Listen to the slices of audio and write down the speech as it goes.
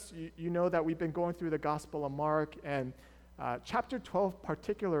listeners, you know that we've been going through the Gospel of Mark, and chapter 12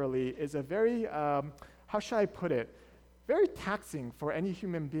 particularly is a very, how should I put it, very taxing for any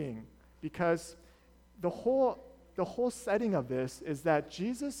human being, because the whole setting of this is that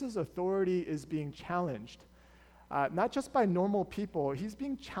Jesus' authority is being challenged, not just by normal people. He's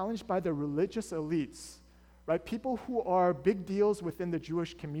being challenged by the religious elites, right? People who are big deals within the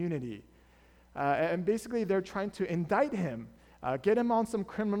Jewish community. And basically, they're trying to indict him, get him on some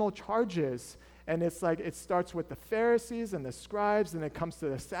criminal charges. And it's like it starts with the Pharisees and the scribes, and it comes to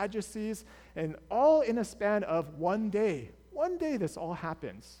the Sadducees, and all in a span of one day. One day this all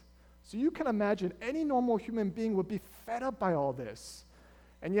happens. So you can imagine any normal human being would be fed up by all this.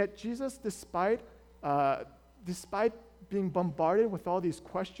 And yet Jesus, despite being bombarded with all these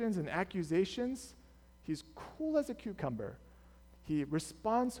questions and accusations, he's cool as a cucumber. He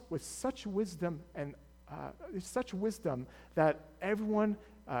responds with such wisdom that everyone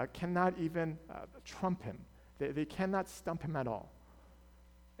cannot even trump him. They cannot stump him at all.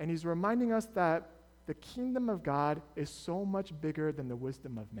 And he's reminding us that the kingdom of God is so much bigger than the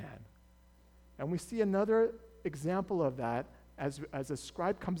wisdom of man. And we see another example of that as a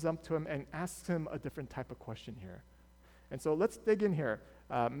scribe comes up to him and asks him a different type of question here. And so let's dig in here.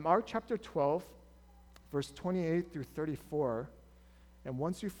 Mark chapter 12, verse 28 through 34. And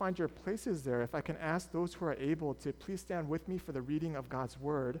once you find your places there, if I can ask those who are able to please stand with me for the reading of God's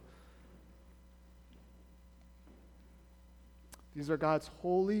word. These are God's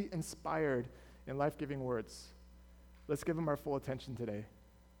holy, inspired, and life-giving words. Let's give them our full attention today.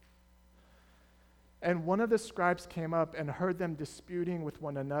 And one of the scribes came up and heard them disputing with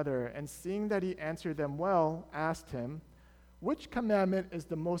one another, and seeing that he answered them well, asked him, "Which commandment is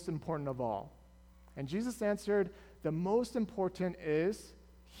the most important of all?" And Jesus answered, "The most important is,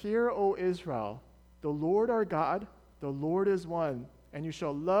 'Hear, O Israel, the Lord our God, the Lord is one, and you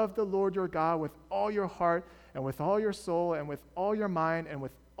shall love the Lord your God with all your heart and with all your soul and with all your mind and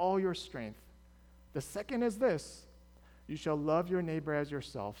with all your strength. The second is this, you shall love your neighbor as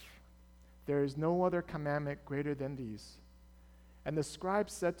yourself. There is no other commandment greater than these.' And the scribe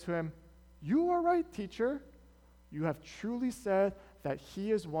said to him, 'You are right, teacher. You have truly said that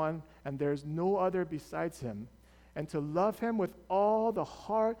he is one, and there is no other besides him. And to love him with all the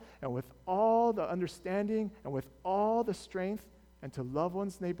heart and with all the understanding and with all the strength, and to love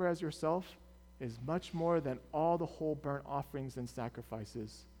one's neighbor as yourself, is much more than all the whole burnt offerings and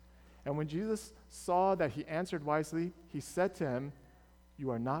sacrifices.' And when Jesus saw that he answered wisely, he said to him, 'You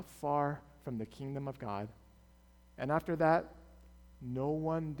are not far from the kingdom of God.' And after that, no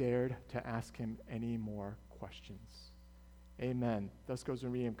one dared to ask him any more questions." Amen. Thus goes the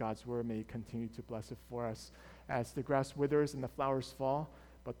reading of God's word. May he continue to bless it for us as the grass withers and the flowers fall,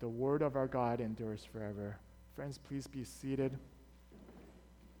 but the word of our God endures forever. Friends, please be seated.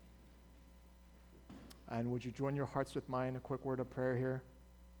 And would you join your hearts with mine? A quick word of prayer here.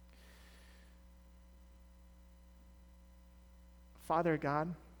 Father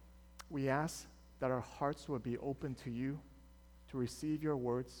God, we ask that our hearts would be open to you, to receive your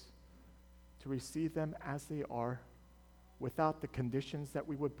words, to receive them as they are, without the conditions that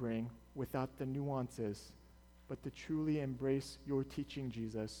we would bring, without the nuances, but to truly embrace your teaching,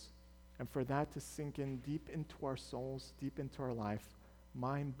 Jesus, and for that to sink in deep into our souls, deep into our life,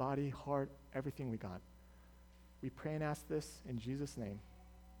 mind, body, heart, everything we got. We pray and ask this in Jesus' name.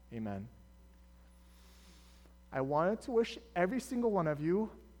 Amen. I wanted to wish every single one of you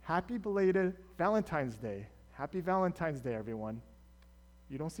happy belated Valentine's Day. Happy Valentine's Day, everyone.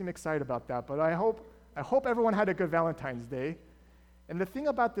 You don't seem excited about that, but I hope everyone had a good Valentine's Day. And the thing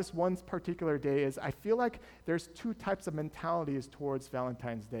about this one particular day is I feel like there's two types of mentalities towards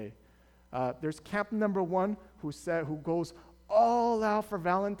Valentine's Day. There's camp number one who goes all out for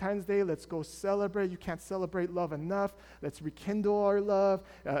Valentine's Day. Let's go celebrate. You can't celebrate love enough. Let's rekindle our love.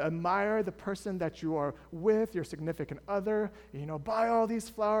 Admire the person that you are with, your significant other. Buy all these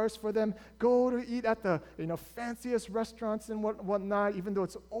flowers for them. Go to eat at the fanciest restaurants and whatnot, even though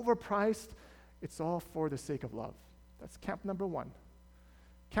it's overpriced. It's all for the sake of love. That's camp number one.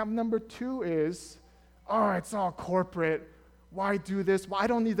 Camp number two is, it's all corporate. Why do this? Well, I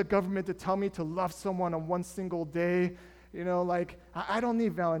don't need the government to tell me to love someone on one single day. I don't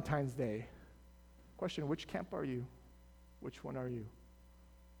need Valentine's Day. Question, which camp are you? Which one are you?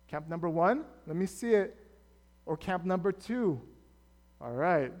 Camp number one? Let me see it. Or camp number two? All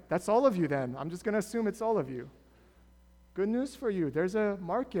right, that's all of you then. I'm just going to assume it's all of you. Good news for you. There's a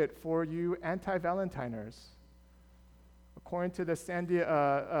market for you anti-Valentiners. According to the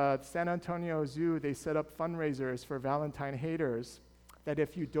San Antonio Zoo, they set up fundraisers for Valentine haters that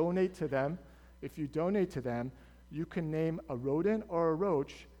if you donate to them, you can name a rodent or a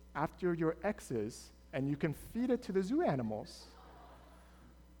roach after your exes, and you can feed it to the zoo animals.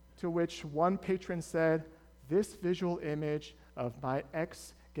 To which one patron said, "This visual image of my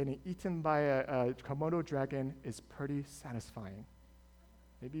ex getting eaten by a Komodo dragon is pretty satisfying.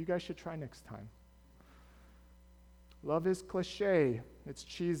 Maybe you guys should try next time." Love is cliche, it's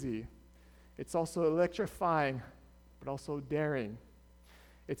cheesy. It's also electrifying, but also daring.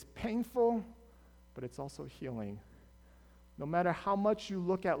 It's painful, but it's also healing. No matter how much you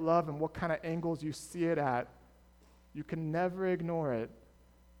look at love and what kind of angles you see it at, you can never ignore it.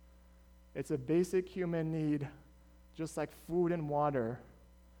 It's a basic human need, just like food and water.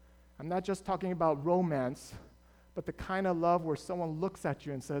 I'm not just talking about romance, but the kind of love where someone looks at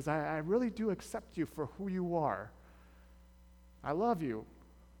you and says, I really do accept you for who you are. I love you.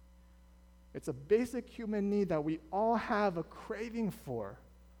 It's a basic human need that we all have a craving for.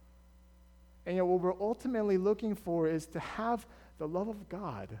 And yet what we're ultimately looking for is to have the love of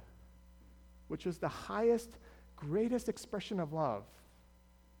God, which is the highest, greatest expression of love.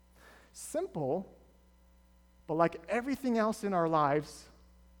 Simple, but like everything else in our lives,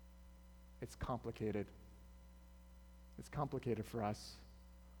 it's complicated. It's complicated for us.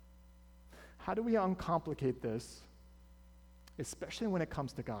 How do we uncomplicate this, especially when it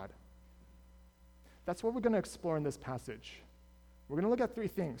comes to God? That's what we're going to explore in this passage. We're going to look at three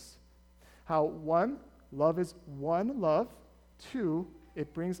things. How, one, love is one love. Two,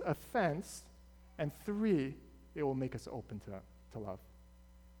 it brings offense. And three, it will make us open to love.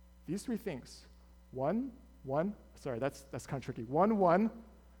 These three things. That's kind of tricky. One.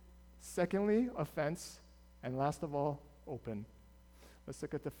 Secondly, offense. And last of all, open. Let's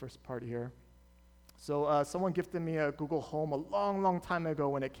look at the first part here. So someone gifted me a Google Home a long, long time ago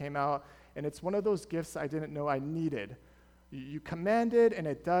when it came out, and it's one of those gifts I didn't know I needed. You command it, and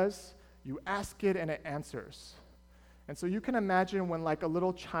it does. You ask it, and it answers. And so you can imagine when like a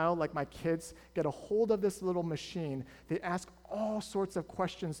little child, like my kids, get a hold of this little machine, they ask all sorts of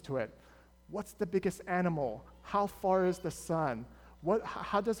questions to it. What's the biggest animal? How far is the sun?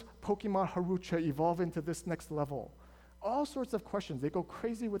 How does Pokemon Harucha evolve into this next level? All sorts of questions. They go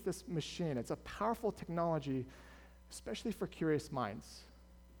crazy with this machine. It's a powerful technology, especially for curious minds.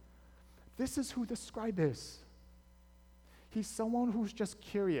 This is who the scribe is. He's someone who's just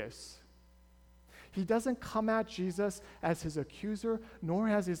curious. He doesn't come at Jesus as his accuser, nor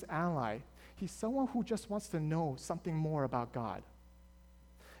as his ally. He's someone who just wants to know something more about God.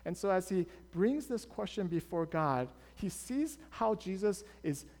 And so as he brings this question before God, he sees how Jesus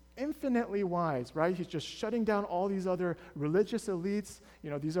is infinitely wise, right? He's just shutting down all these other religious elites.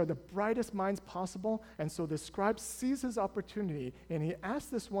 These are the brightest minds possible. And so the scribe sees his opportunity, and he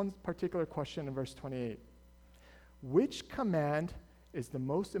asks this one particular question in verse 28. Which command is the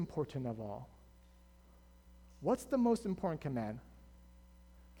most important of all? What's the most important command?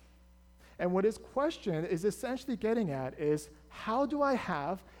 And what his question is essentially getting at is, how do I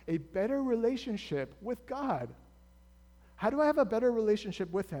have a better relationship with God? How do I have a better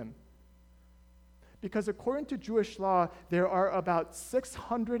relationship with him? Because according to Jewish law, there are about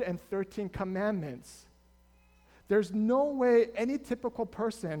 613 commandments. There's no way any typical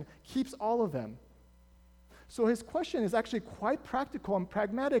person keeps all of them. So his question is actually quite practical and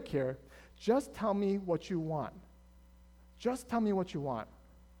pragmatic here. Just tell me what you want. Just tell me what you want.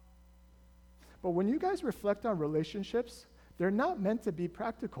 But when you guys reflect on relationships, they're not meant to be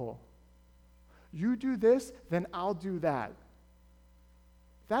practical. You do this, then I'll do that.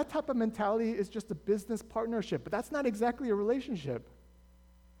 That type of mentality is just a business partnership, but that's not exactly a relationship.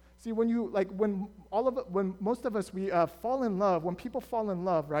 See, when most of us, we fall in love, when people fall in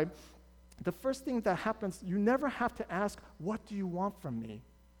love, right, the first thing that happens, you never have to ask, what do you want from me?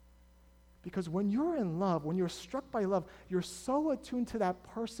 Because when you're in love, when you're struck by love, you're so attuned to that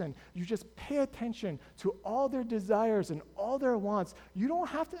person, you just pay attention to all their desires and all their wants. You don't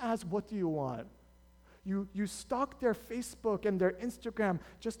have to ask, what do you want? You stalk their Facebook and their Instagram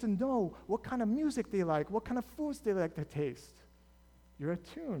just to know what kind of music they like, what kind of foods they like to taste. You're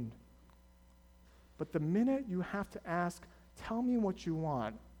attuned. But the minute you have to ask, tell me what you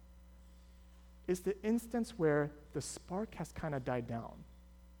want, is the instance where the spark has kind of died down.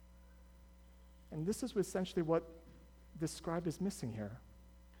 And this is essentially what this scribe is missing here.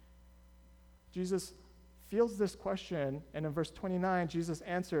 Jesus fields this question, and in verse 29, Jesus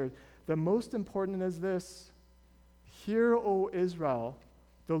answered, the most important is this: Hear, O Israel,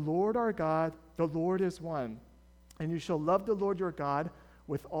 the Lord our God, the Lord is one. And you shall love the Lord your God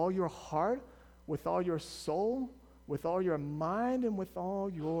with all your heart, with all your soul, with all your mind, and with all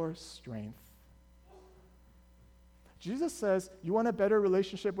your strength. Jesus says, you want a better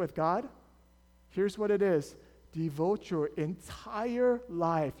relationship with God? Here's what it is. devote your entire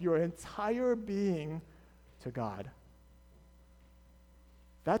life, your entire being to God.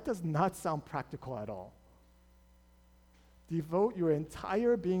 That does not sound practical at all. Devote your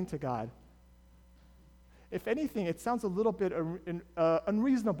entire being to God. If anything, it sounds a little bit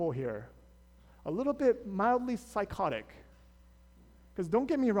unreasonable here, a little bit mildly psychotic. Because don't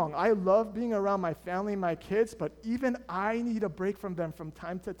get me wrong, I love being around my family, my kids, but even I need a break from them from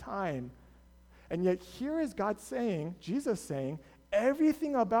time to time. And yet here is God saying, Jesus saying,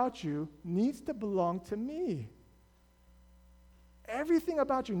 everything about you needs to belong to me. Everything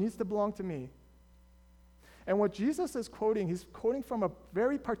about you needs to belong to me. And what Jesus is quoting, he's quoting from a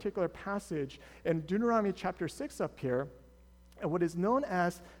very particular passage in Deuteronomy chapter 6 up here, and what is known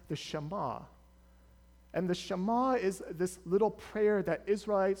as the Shema. And the Shema is this little prayer that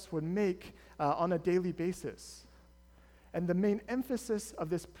Israelites would make on a daily basis. And the main emphasis of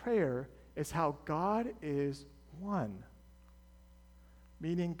this prayer is how God is one,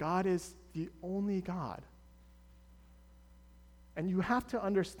 meaning God is the only God. And you have to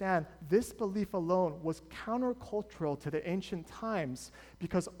understand this belief alone was countercultural to the ancient times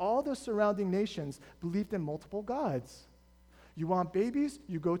because all the surrounding nations believed in multiple gods. You want babies,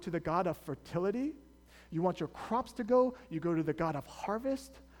 you go to the God of fertility. You want your crops to go, you go to the God of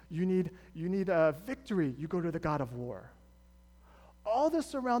harvest. You need a victory, you go to the God of war. All the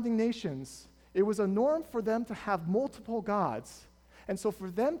surrounding nations, it was a norm for them to have multiple gods. And so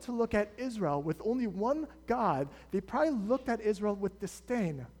for them to look at Israel with only one God, they probably looked at Israel with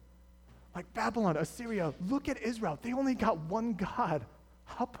disdain. Like Babylon, Assyria, look at Israel. They only got one God.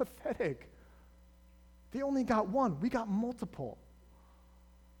 How pathetic. They only got one. We got multiple.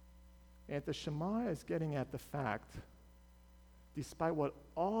 And the Shema is getting at the fact, despite what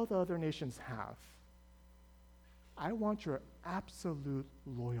all the other nations have, I want your absolute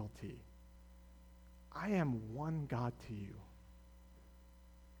loyalty. I am one God to you.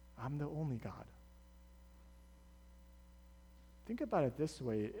 I'm the only God. Think about it this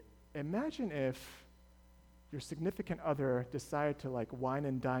way. Imagine if your significant other decided to wine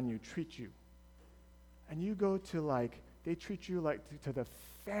and dine you, treat you. And you go to they treat you to the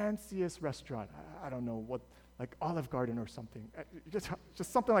fanciest restaurant. I don't know what, Olive Garden or something.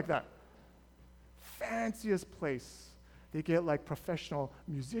 Just something like that. Fanciest place. They get professional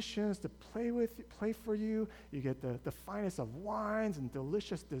musicians to play for you. You get the finest of wines and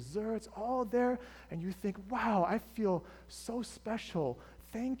delicious desserts all there. And you think, wow, I feel so special.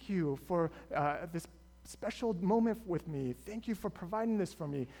 Thank you for this special moment with me. Thank you for providing this for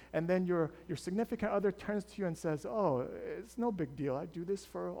me. And then your significant other turns to you and says, oh, it's no big deal. I do this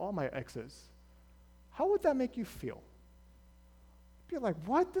for all my exes. How would that make you feel? You'd be like,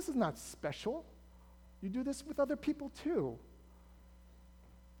 what? This is not special. You do this with other people too.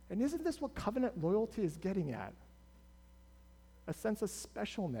 And isn't this what covenant loyalty is getting at? A sense of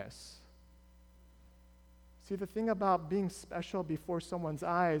specialness. See, the thing about being special before someone's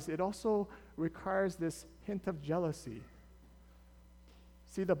eyes, it also requires this hint of jealousy.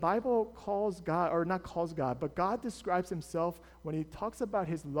 See, the Bible calls God, or not calls God, but God describes himself when he talks about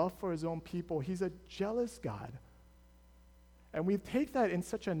his love for his own people. He's a jealous God. And we take that in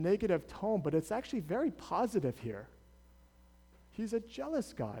such a negative tone, but it's actually very positive here. He's a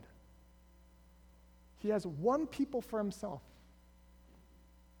jealous God. He has one people for himself.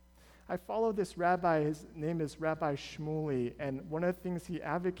 I follow this rabbi, his name is Rabbi Shmuley, and one of the things he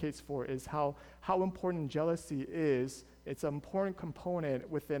advocates for is how important jealousy is. It's an important component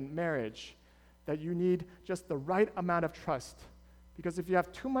within marriage, that you need just the right amount of trust. Because if you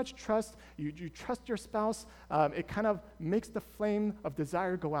have too much trust, you trust your spouse, it kind of makes the flame of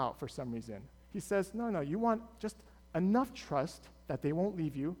desire go out for some reason. He says, no, you want just enough trust that they won't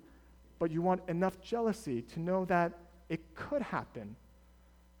leave you, but you want enough jealousy to know that it could happen.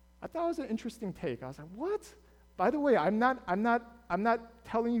 I thought it was an interesting take. I was like, what? By the way, I'm not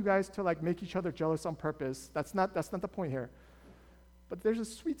telling you guys to make each other jealous on purpose. That's not the point here. But there's a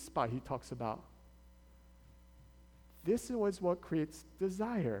sweet spot he talks about. This is what creates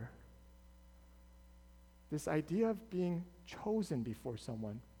desire. This idea of being chosen before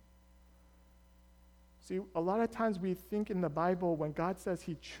someone. See, a lot of times we think in the Bible when God says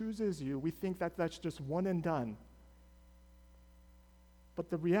he chooses you, we think that that's just one and done.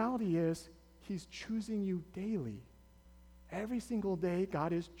 But the reality is he's choosing you daily. Every single day,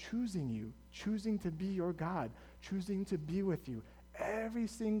 God is choosing you, choosing to be your God, choosing to be with you every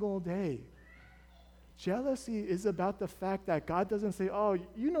single day. Jealousy is about the fact that God doesn't say, oh,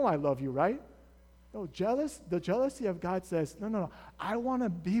 you know I love you, right? No, the jealousy of God says, no, I want to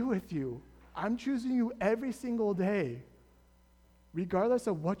be with you. I'm choosing you every single day, regardless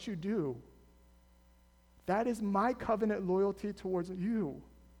of what you do. That is my covenant loyalty towards you.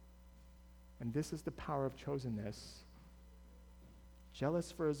 And this is the power of chosenness.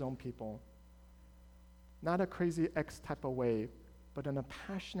 Jealous for his own people. Not a crazy ex type of way, but in a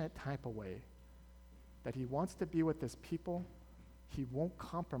passionate type of way. That he wants to be with his people. He won't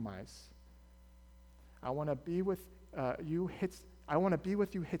compromise. I want to be with you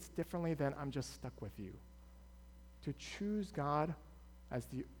hits differently than I'm just stuck with you. To choose God as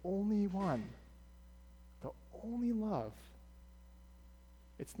the only one, the only love.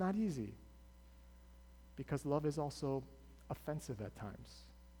 It's not easy because love is also offensive at times,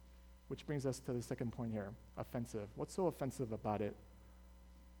 which brings us to the second point here, offensive. What's so offensive about it?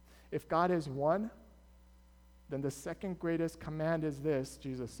 If God is one, then the second greatest command is this,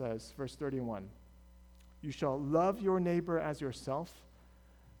 Jesus says, verse 31. You shall love your neighbor as yourself.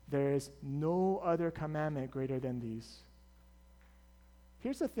 There is no other commandment greater than these.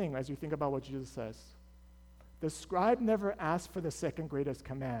 Here's the thing as you think about what Jesus says. The scribe never asked for the second greatest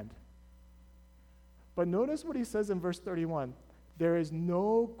command. But notice what he says in verse 31. There is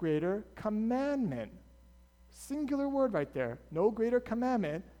no greater commandment. Singular word right there. No greater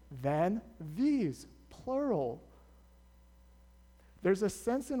commandment than these, plural. There's a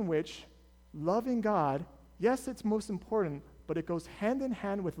sense in which loving God, yes, it's most important, but it goes hand in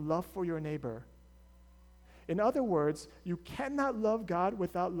hand with love for your neighbor. In other words, you cannot love God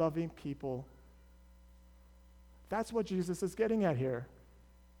without loving people. That's what Jesus is getting at here.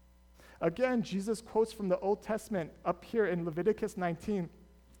 Again, Jesus quotes from the Old Testament up here in Leviticus 19.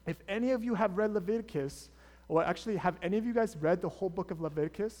 If any of you have read Leviticus, or actually have any of you guys read the whole book of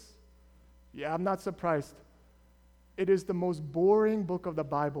Leviticus? Yeah, I'm not surprised. It is the most boring book of the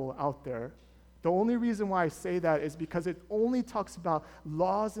Bible out there. The only reason why I say that is because it only talks about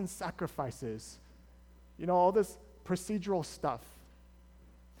laws and sacrifices. You know, all this procedural stuff.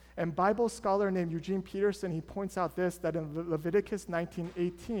 And Bible scholar named Eugene Peterson, he points out this, that in Leviticus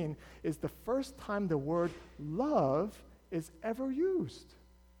 19:18 is the first time the word love is ever used.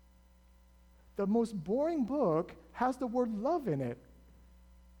 The most boring book has the word love in it.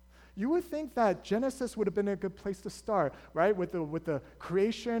 You would think that Genesis would have been a good place to start, right? With the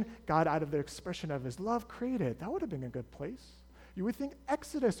creation, God out of the expression of his love created. That would have been a good place. You would think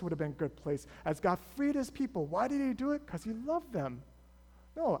Exodus would have been a good place as God freed his people. Why did he do it? Because he loved them.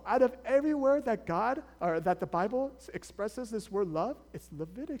 No, out of everywhere that that the Bible expresses this word love, it's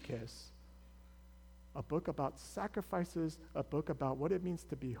Leviticus. A book about sacrifices, a book about what it means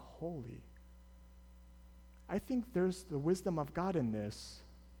to be holy. I think there's the wisdom of God in this.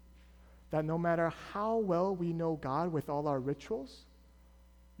 That no matter how well we know God with all our rituals,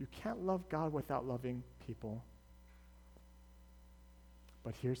 you can't love God without loving people.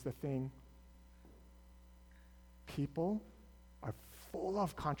 But here's the thing. People are full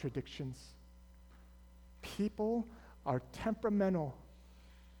of contradictions. People are temperamental.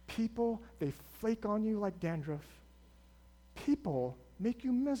 People, they flake on you like dandruff. People make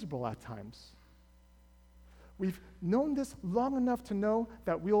you miserable at times. We've known this long enough to know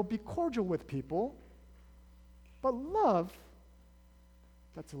that we'll be cordial with people, but love,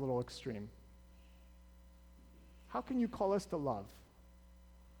 that's a little extreme. How can you call us to love?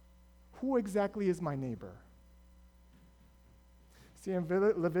 Who exactly is my neighbor? See, in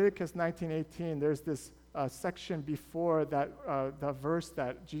Leviticus 19:18, there's this section before that, the verse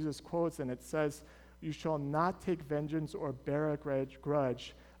that Jesus quotes, and it says, you shall not take vengeance or bear a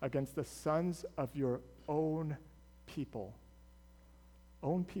grudge against the sons of your own people.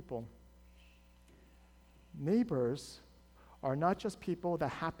 Own people. Neighbors are not just people that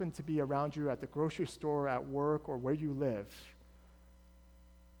happen to be around you at the grocery store, at work, or where you live.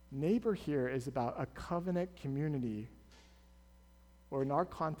 Neighbor here is about a covenant community, or in our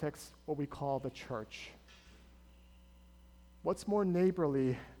context, what we call the church. What's more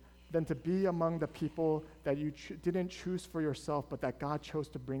neighborly than to be among the people that you didn't choose for yourself, but that God chose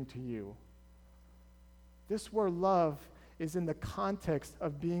to bring to you? This word love is in the context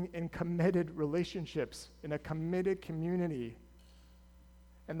of being in committed relationships, in a committed community.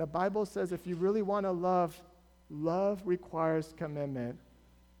 And the Bible says if you really want to love, love requires commitment.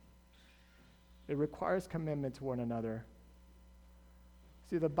 It requires commitment to one another.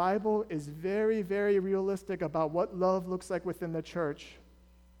 See, the Bible is very, very realistic about what love looks like within the church.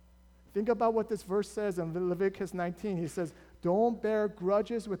 Think about what this verse says in Leviticus 19. He says, don't bear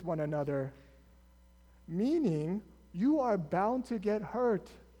grudges with one another. Meaning, you are bound to get hurt.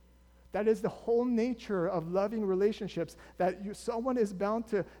 That is the whole nature of loving relationships, that someone is bound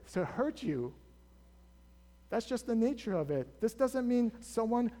to hurt you. That's just the nature of it. This doesn't mean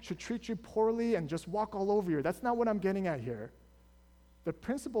someone should treat you poorly and just walk all over you. That's not what I'm getting at here. The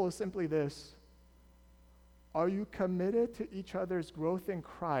principle is simply this. Are you committed to each other's growth in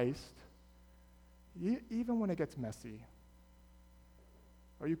Christ, even when it gets messy?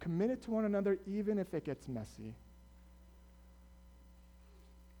 Are you committed to one another even if it gets messy?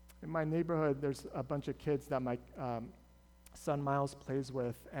 In my neighborhood, there's a bunch of kids that my son Miles plays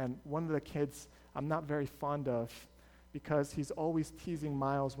with, and one of the kids I'm not very fond of because he's always teasing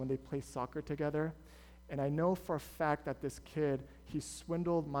Miles when they play soccer together. And I know for a fact that this kid, he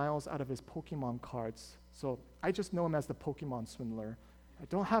swindled Miles out of his Pokemon cards. So I just know him as the Pokemon swindler.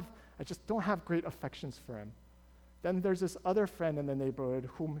 I just don't have great affections for him. Then there's this other friend in the neighborhood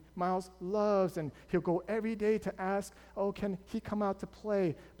whom Miles loves, and he'll go every day to ask, oh, can he come out to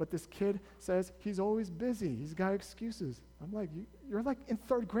play? But this kid says he's always busy. He's got excuses. I'm like, you're like in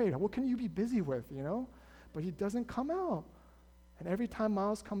third grade. What can you be busy with, you know? But he doesn't come out. And every time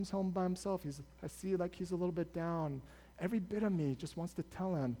Miles comes home by himself, I see like he's a little bit down. Every bit of me just wants to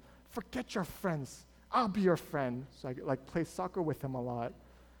tell him, forget your friends. I'll be your friend. So I like play soccer with him a lot.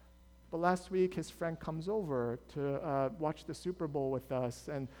 But last week, his friend comes over to watch the Super Bowl with us,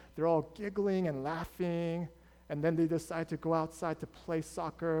 and they're all giggling and laughing, and then they decide to go outside to play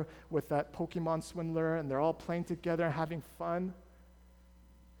soccer with that Pokemon swindler, and they're all playing together and having fun.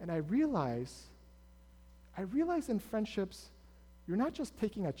 And I realize in friendships, you're not just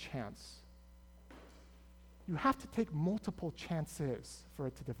taking a chance. You have to take multiple chances for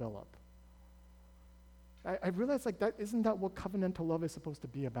it to develop. I realize isn't that what covenantal love is supposed to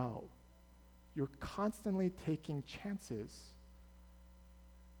be about? You're constantly taking chances.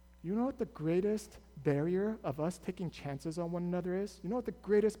 You know what the greatest barrier of us taking chances on one another is? You know what the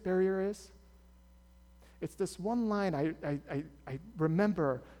greatest barrier is? It's this one line I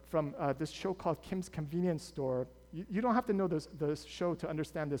remember from this show called Kim's Convenience Store. You don't have to know this show to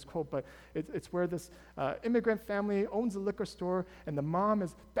understand this quote, but it's where this immigrant family owns a liquor store, and the mom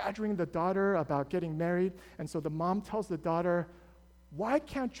is badgering the daughter about getting married. And so the mom tells the daughter, why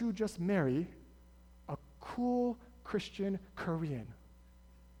can't you just marry a cool Christian Korean?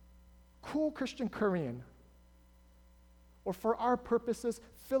 Cool Christian Korean. Or for our purposes,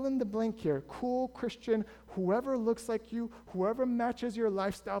 fill in the blank here. Cool Christian, whoever looks like you, whoever matches your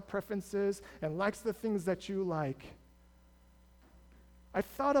lifestyle preferences and likes the things that you like. I've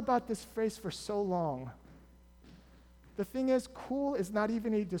thought about this phrase for so long. The thing is, cool is not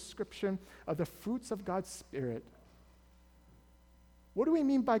even a description of the fruits of God's Spirit. What do we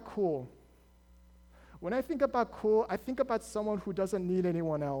mean by cool? When I think about cool, I think about someone who doesn't need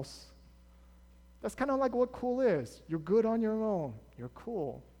anyone else. That's kind of like what cool is. You're good on your own. You're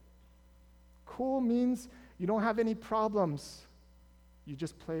cool. Cool means you don't have any problems. You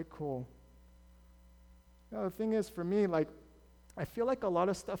just play it cool. Now, the thing is, for me, I feel like a lot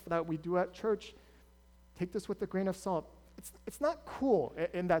of stuff that we do at church, take this with a grain of salt. It's not cool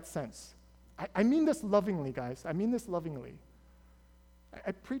in that sense. I mean this lovingly, guys. I mean this lovingly.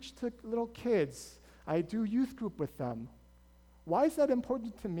 I preach to little kids. I do youth group with them. Why is that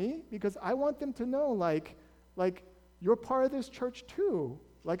important to me? Because I want them to know, you're part of this church too.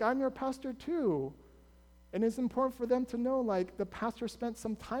 I'm your pastor too. And it's important for them to know, the pastor spent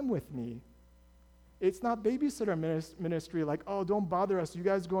some time with me. It's not babysitter ministry, oh, don't bother us. You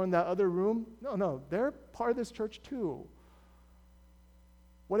guys go in that other room. No, they're part of this church too.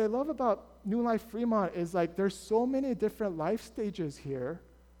 What I love about New Life Fremont is, there's so many different life stages here.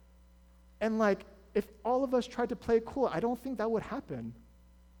 And, if all of us tried to play cool, I don't think that would happen.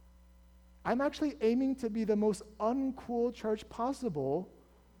 I'm actually aiming to be the most uncool church possible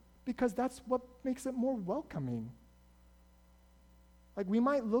because that's what makes it more welcoming. We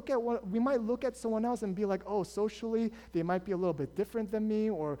might look at someone else and be like, oh, socially, they might be a little bit different than me,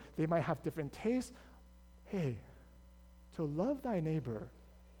 or they might have different tastes. Hey, to love thy neighbor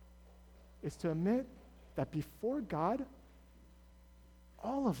is to admit that before God,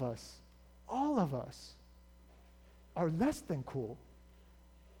 all of us are less than cool.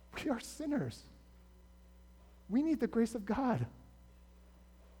 We are sinners. We need the grace of God.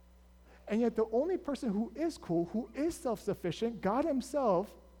 And yet the only person who is cool, who is self-sufficient, God himself,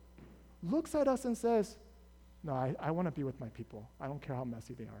 looks at us and says, no, I want to be with my people. I don't care how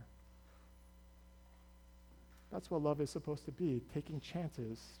messy they are. That's what love is supposed to be, taking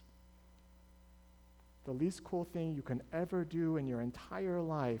chances. The least cool thing you can ever do in your entire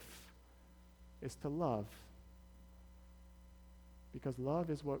life is to love. Because love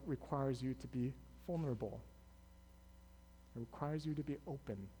is what requires you to be vulnerable. It requires you to be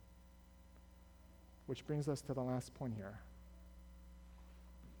open. Which brings us to the last point here.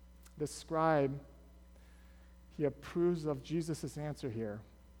 The scribe, he approves of Jesus' answer here.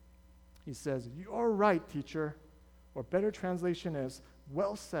 He says, "You're right, teacher." Or better translation is,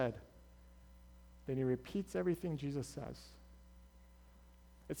 "Well said." Then he repeats everything Jesus says.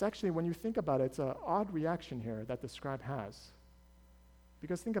 It's actually, when you think about it, it's an odd reaction here that the scribe has.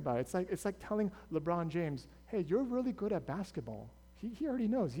 Because think about it, it's like telling LeBron James, hey, you're really good at basketball. He already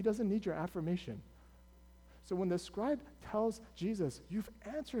knows. He doesn't need your affirmation. So when the scribe tells Jesus, you've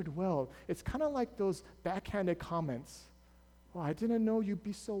answered well, it's kind of like those backhanded comments. Well, I didn't know you'd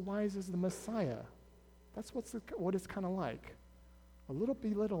be so wise as the Messiah. That's what it's kind of like. A little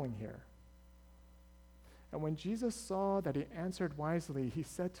belittling here. And when Jesus saw that he answered wisely, he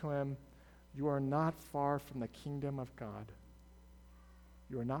said to him, you are not far from the kingdom of God.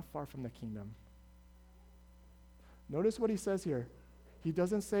 You are not far from the kingdom. Notice what he says here. He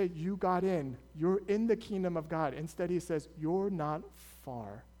doesn't say, you got in. You're in the kingdom of God. Instead, he says, you're not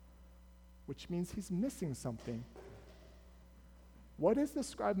far, which means he's missing something. What is the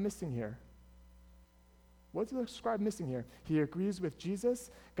scribe missing here? What's the scribe missing here? He agrees with Jesus.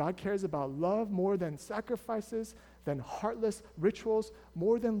 God cares about love more than sacrifices, than heartless rituals,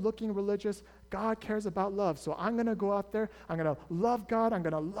 more than looking religious. God cares about love. So I'm going to go out there. I'm going to love God. I'm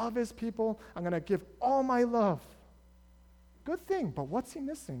going to love his people. I'm going to give all my love. Good thing, but what's he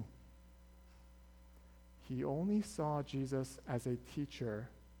missing? He only saw Jesus as a teacher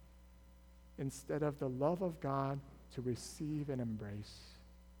instead of the love of God to receive and embrace.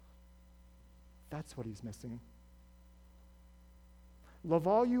 That's what he's missing. Love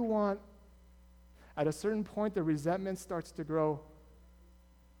all you want. At a certain point, the resentment starts to grow.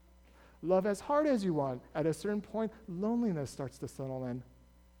 Love as hard as you want. At a certain point, loneliness starts to settle in.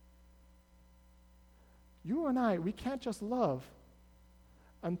 You and I, we can't just love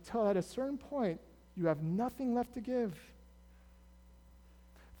until at a certain point, you have nothing left to give.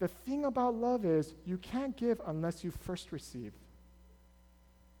 The thing about love is you can't give unless you first receive.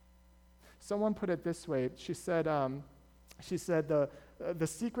 Someone put it this way. She said the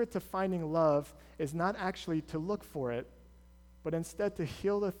secret to finding love is not actually to look for it, but instead to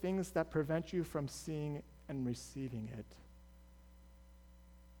heal the things that prevent you from seeing and receiving it.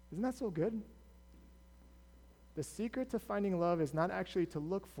 Isn't that so good? The secret to finding love is not actually to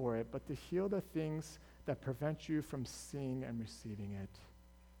look for it, but to heal the things that prevent you from seeing and receiving it.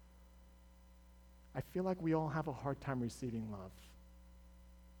 I feel like we all have a hard time receiving love.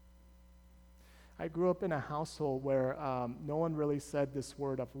 I grew up in a household where no one really said this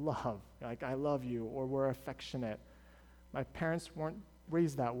word of love, like I love you, or we're affectionate. My parents weren't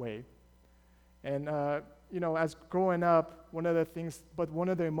raised that way. And, as growing up, one of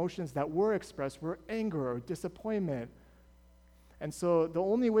the emotions that were expressed were anger or disappointment. And so the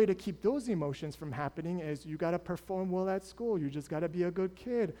only way to keep those emotions from happening is you got to perform well at school. You just got to be a good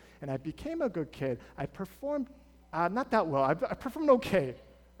kid. And I became a good kid. I performed not that well. I performed okay.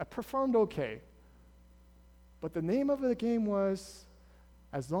 But the name of the game was,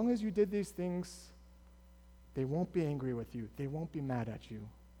 as long as you did these things, they won't be angry with you. They won't be mad at you.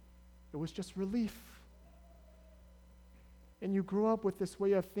 It was just relief. And you grew up with this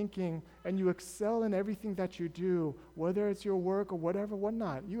way of thinking, and you excel in everything that you do, whether it's your work or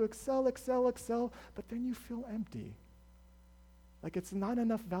whatnot. You excel, but then you feel empty. Like it's not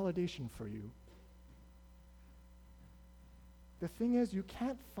enough validation for you. The thing is, you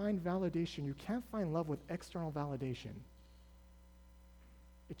can't find validation, you can't find love with external validation.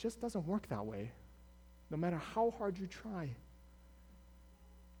 It just doesn't work that way, no matter how hard you try.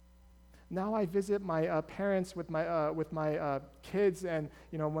 Now I visit my parents with my kids, and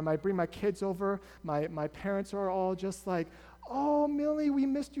when I bring my kids over, my parents are all just like, oh, Millie, we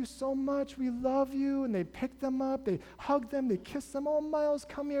missed you so much, we love you, and they pick them up, they hug them, they kiss them, oh, Miles,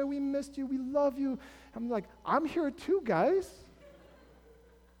 come here, we missed you, we love you. I'm like, I'm here too, guys.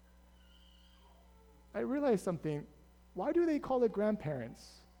 I realized something. Why do they call it grandparents?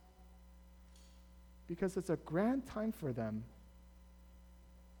 Because it's a grand time for them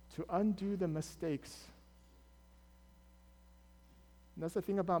to undo the mistakes. And that's the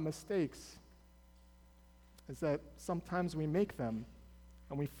thing about mistakes, is that sometimes we make them,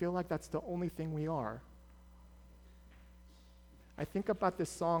 and we feel like that's the only thing we are. I think about this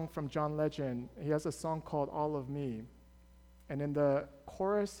song from John Legend. He has a song called All of Me. And in the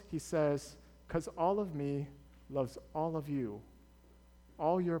chorus, he says, "'Cause all of me loves all of you,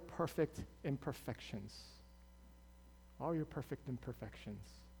 all your perfect imperfections." All your perfect imperfections.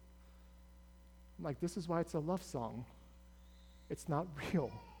 I'm like, this is why it's a love song. It's not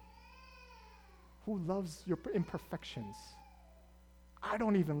real. Who loves your imperfections? I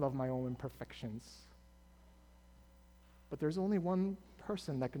don't even love my own imperfections. But there's only one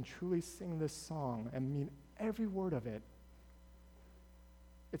person that can truly sing this song and mean every word of it.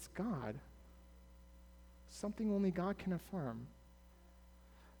 It's God. Something only God can affirm.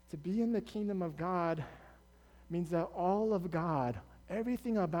 To be in the kingdom of God means that all of God,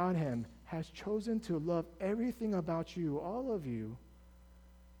 everything about him, has chosen to love everything about you, all of you.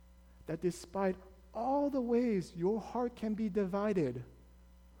 That despite all the ways your heart can be divided,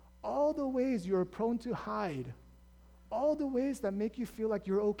 all the ways you're prone to hide, all the ways that make you feel like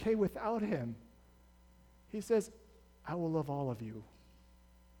you're okay without him, he says, I will love all of you.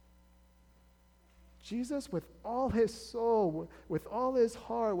 Jesus, with all his soul, with all his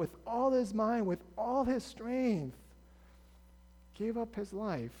heart, with all his mind, with all his strength, gave up his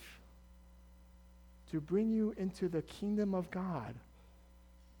life to bring you into the kingdom of God,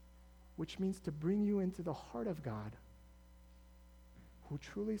 which means to bring you into the heart of God, who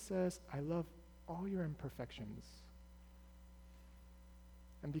truly says, I love all your imperfections.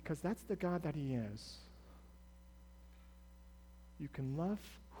 And because that's the God that he is, you can love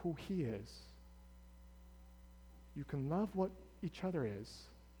who he is. You can love what each other is,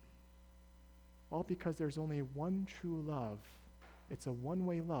 all because there's only one true love. It's a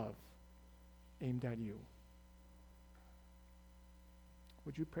one-way love aimed at you.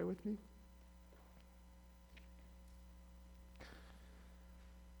 Would you pray with me?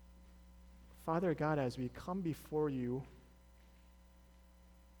 Father God, as we come before you,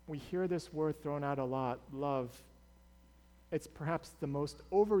 we hear this word thrown out a lot, love. It's perhaps the most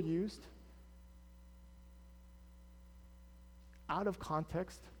overused, out of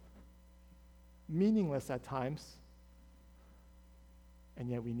context, meaningless at times, and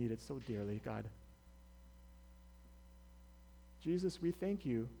yet we need it so dearly, God. Jesus, we thank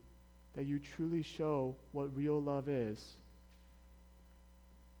you that you truly show what real love is,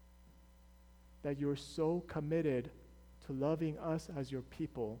 that you're so committed to loving us as your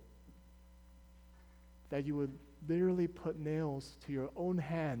people, that you would literally put nails to your own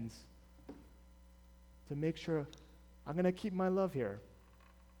hands to make sure, I'm going to keep my love here.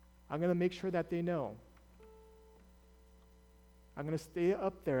 I'm going to make sure that they know. I'm going to stay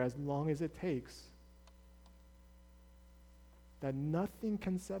up there as long as it takes. That nothing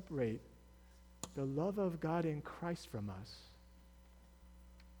can separate the love of God in Christ from us.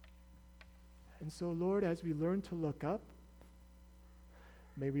 And so, Lord, as we learn to look up,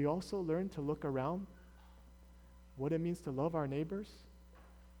 may we also learn to look around, what it means to love our neighbors.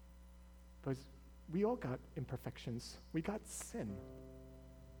 Because we all got imperfections. We got sin.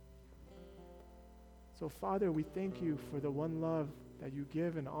 So, Father, we thank you for the one love that you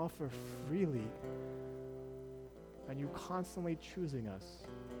give and offer freely, and you constantly choosing us.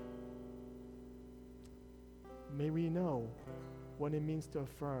 May we know what it means to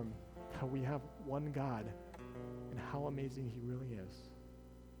affirm that we have one God and how amazing he really is.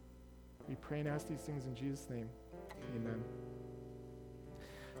 We pray and ask these things in Jesus' name. Amen.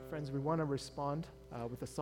 Friends, we want to respond with a song.